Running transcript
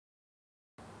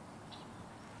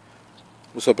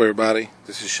What's up, everybody?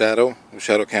 This is Shadow of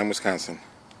Shadow Cam, Wisconsin.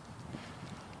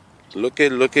 Look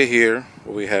at here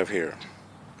what we have here.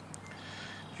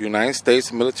 United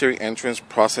States Military Entrance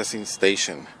Processing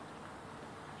Station,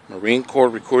 Marine Corps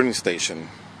Recruiting Station.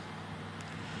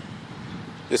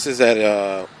 This is at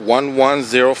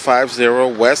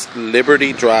 11050 West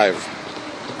Liberty Drive,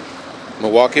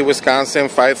 Milwaukee, Wisconsin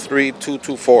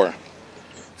 53224.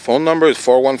 Phone number is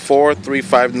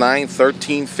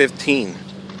 414-359-1315.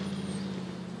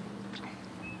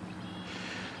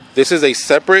 This is a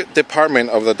separate department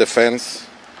of the Defense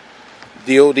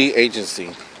DoD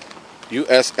agency.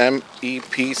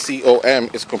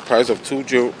 USMEPCOM is comprised of two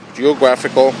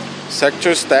geographical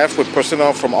sectors staffed with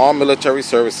personnel from all military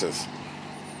services.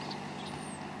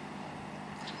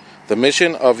 The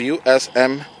mission of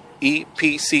USMEPCOM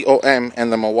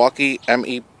and the Milwaukee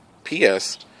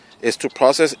MEPS is to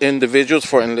process individuals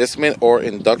for enlistment or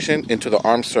induction into the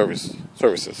armed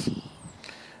services,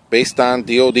 based on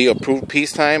DoD approved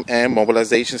peacetime and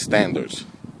mobilization standards.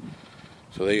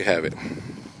 So there you have it.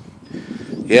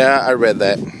 Yeah, I read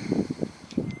that.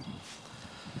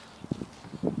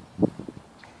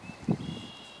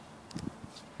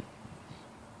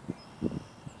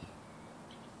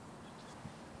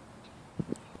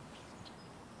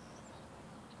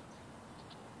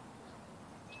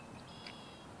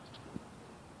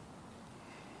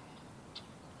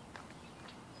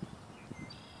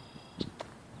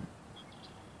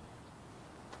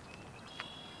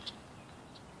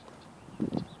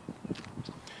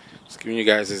 Just giving you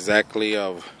guys exactly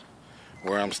of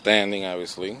where I'm standing,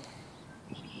 obviously.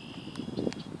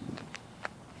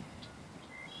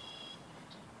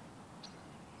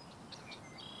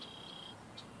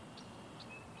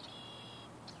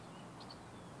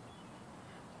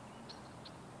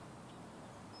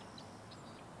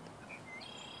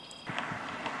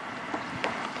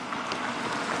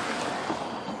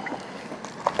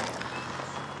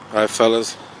 Alright,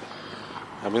 fellas,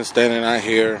 I've been standing out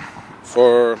here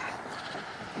for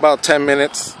about 10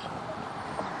 minutes.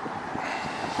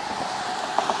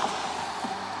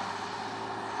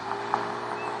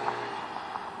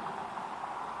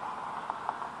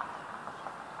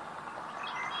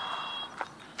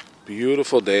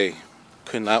 Beautiful day.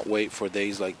 Could not wait for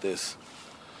days like this.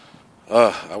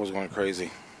 I was going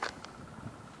crazy.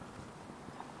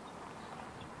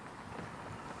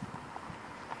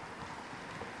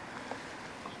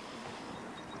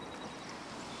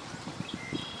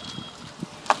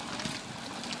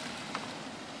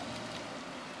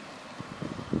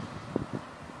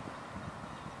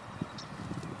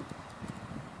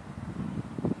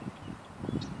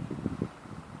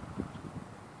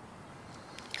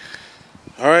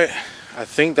 Alright, I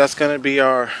think that's going to be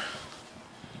our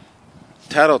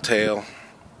tattletale,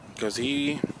 because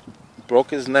he broke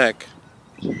his neck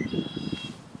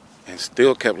and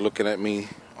still kept looking at me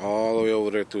all the way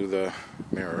over there through the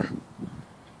mirror.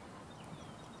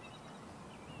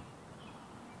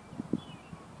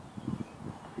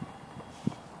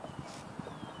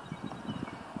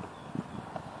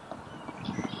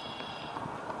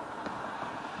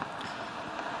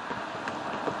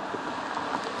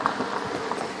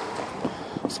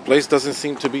 This place doesn't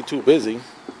seem to be too busy.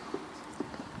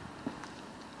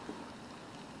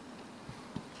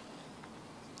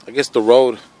 I guess the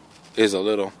road is a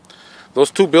little. Those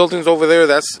two buildings over there,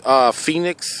 that's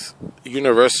Phoenix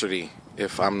University,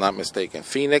 if I'm not mistaken.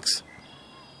 Phoenix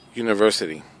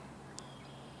University.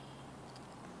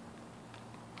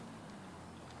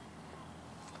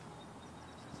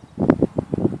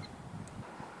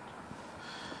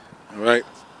 Alright.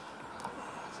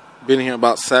 Been here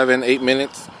about 7-8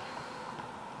 minutes.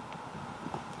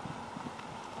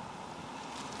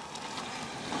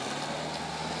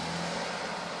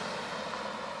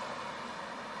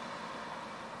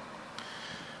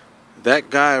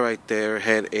 That guy right there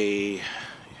had a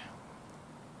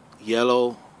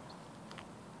yellow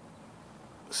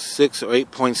 6 or 8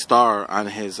 point star on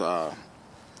his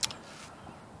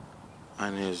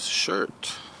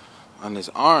shirt, on his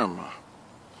arm.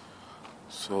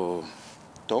 So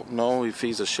don't know if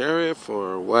he's a sheriff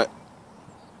or what.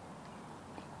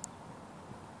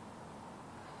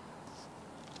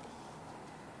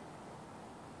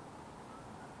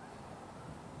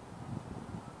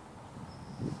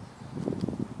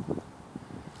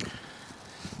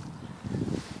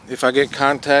 If I get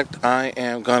contact, I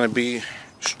am gonna be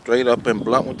straight up and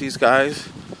blunt with these guys.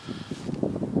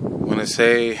 When they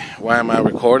say, why am I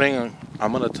recording?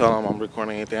 I'm gonna tell them I'm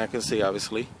recording anything I can see,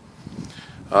 obviously.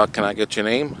 Can I get your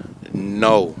name?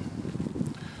 No.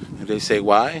 If they say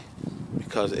why,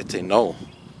 because it's a no.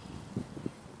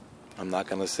 I'm not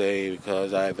gonna say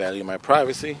because I value my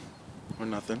privacy. or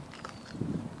nothing.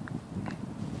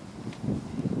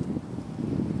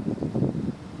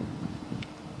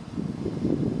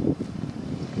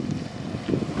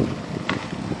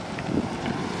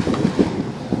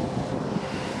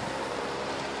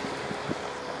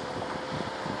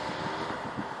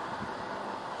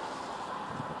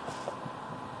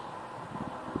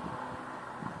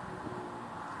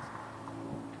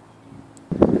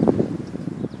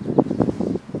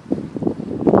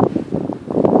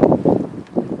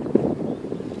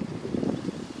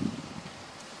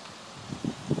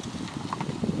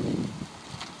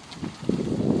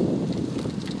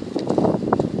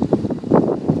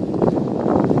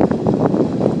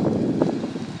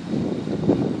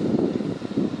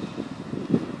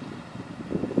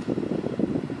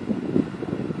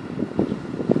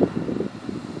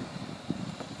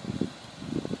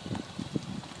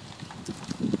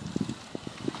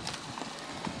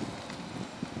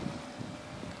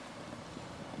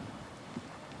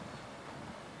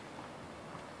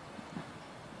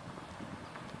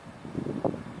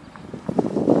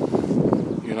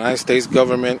 United States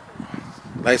government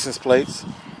license plates.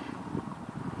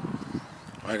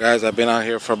 Alright guys, I've been out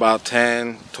here for about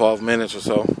 10-12 minutes or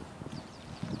so.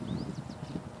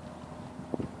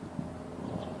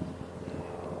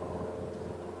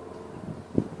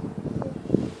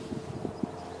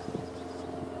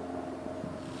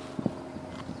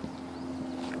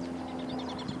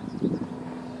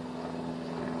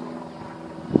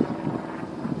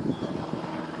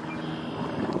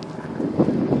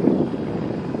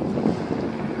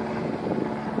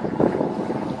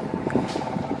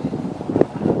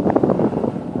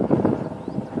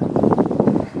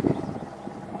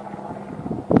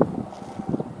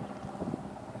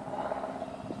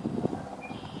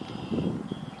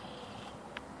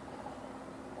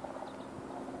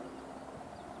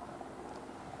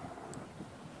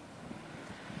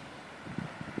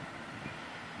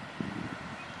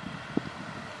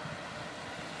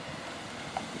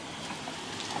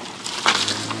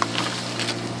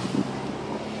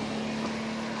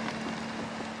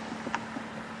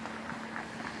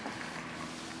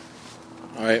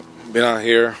 Alright, been out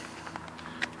here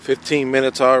 15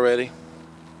 minutes already.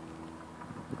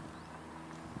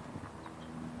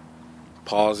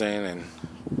 Pausing and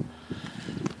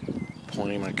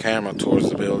pointing my camera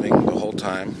towards the building the whole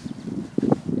time.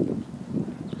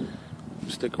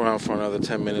 Stick around for another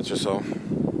 10 minutes or so.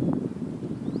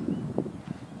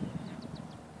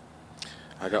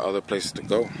 I got other places to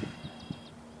go.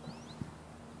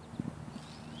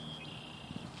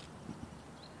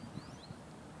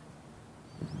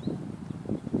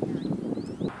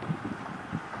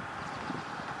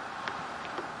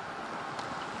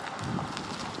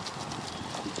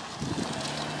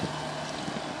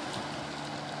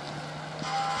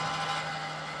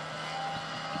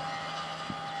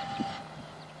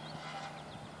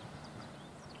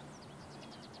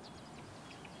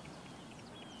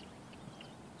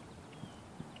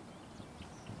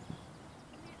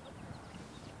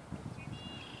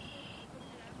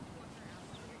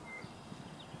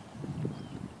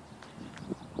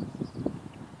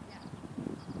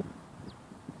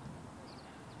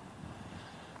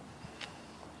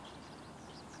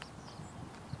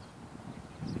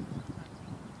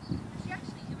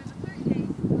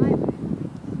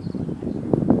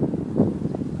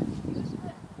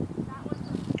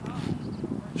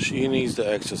 She needs to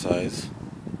exercise.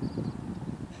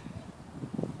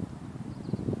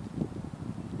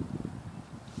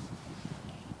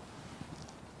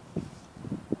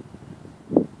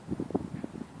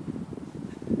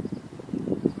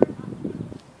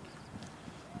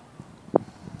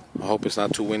 I hope it's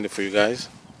not too windy for you guys.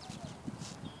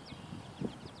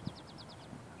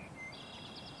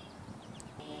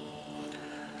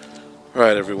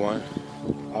 Alright everyone,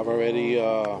 I've already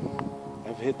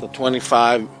I've hit the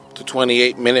 25 to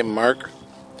 28 minute mark.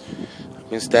 I've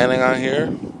been standing out here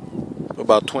for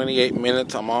about 28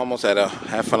 minutes. I'm almost at a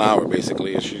half an hour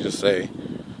basically, as you just say.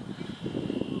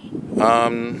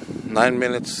 9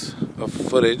 minutes of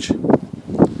footage,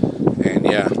 and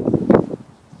yeah,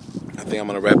 I think I'm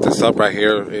gonna wrap this up right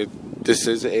here. This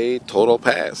is a total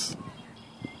pass.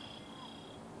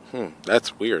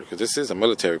 That's weird because this is a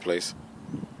military place.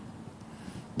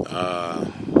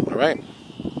 Alright,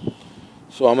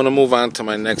 so I'm gonna move on to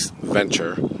my next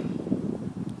venture.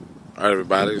 Alright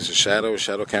everybody, this is Shadow,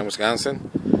 Shadow Cam,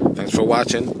 Wisconsin. Thanks for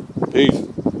watching. Peace.